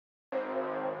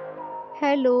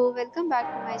Hello, welcome back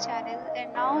to my channel,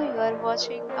 and now you are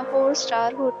watching a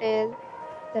 4-star hotel.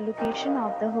 The location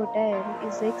of the hotel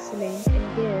is excellent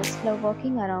and guests love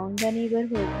walking around the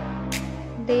neighborhood.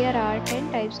 There are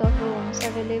 10 types of rooms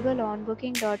available on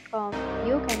booking.com.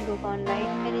 You can book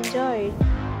online and enjoy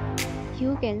it.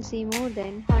 You can see more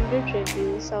than 100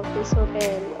 reviews of this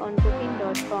hotel on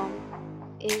booking.com.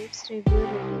 Its review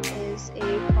rating is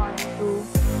 8.2,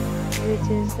 which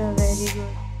is the very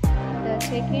good. The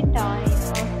check-in time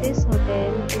of this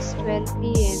hotel is 12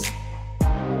 p.m.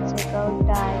 The check-out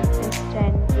time is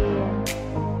 10 a.m.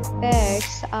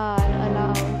 Pets are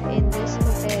allowed in this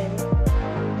hotel.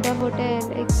 The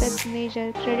hotel accepts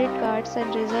major credit cards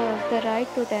and reserves the right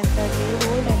to temporarily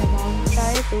hold an amount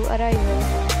prior to arrival.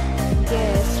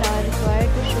 Guests are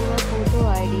required to show a photo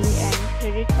ID and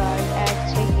credit card at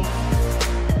check-in.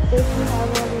 If you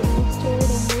have already stayed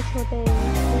in this hotel,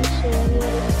 please share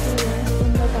your experience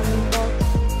in the comment box.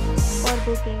 For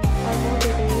booking or more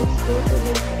details, go to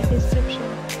the description.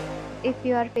 If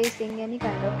you are facing any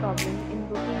kind of problem in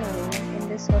booking a room in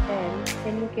this hotel,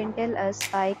 then you can tell us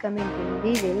by commenting.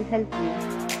 We will help you.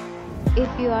 If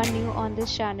you are new on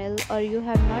this channel or you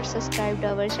have not subscribed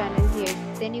our channel yet,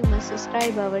 then you must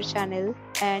subscribe our channel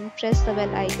and press the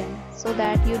bell icon so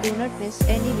that you do not miss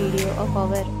any video of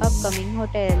our upcoming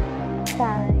hotel.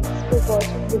 Thanks for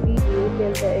watching the video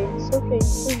till the end. So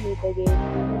friends, we'll meet again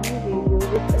in a new video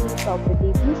with a new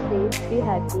property. Be safe, be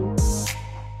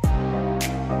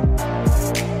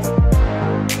happy.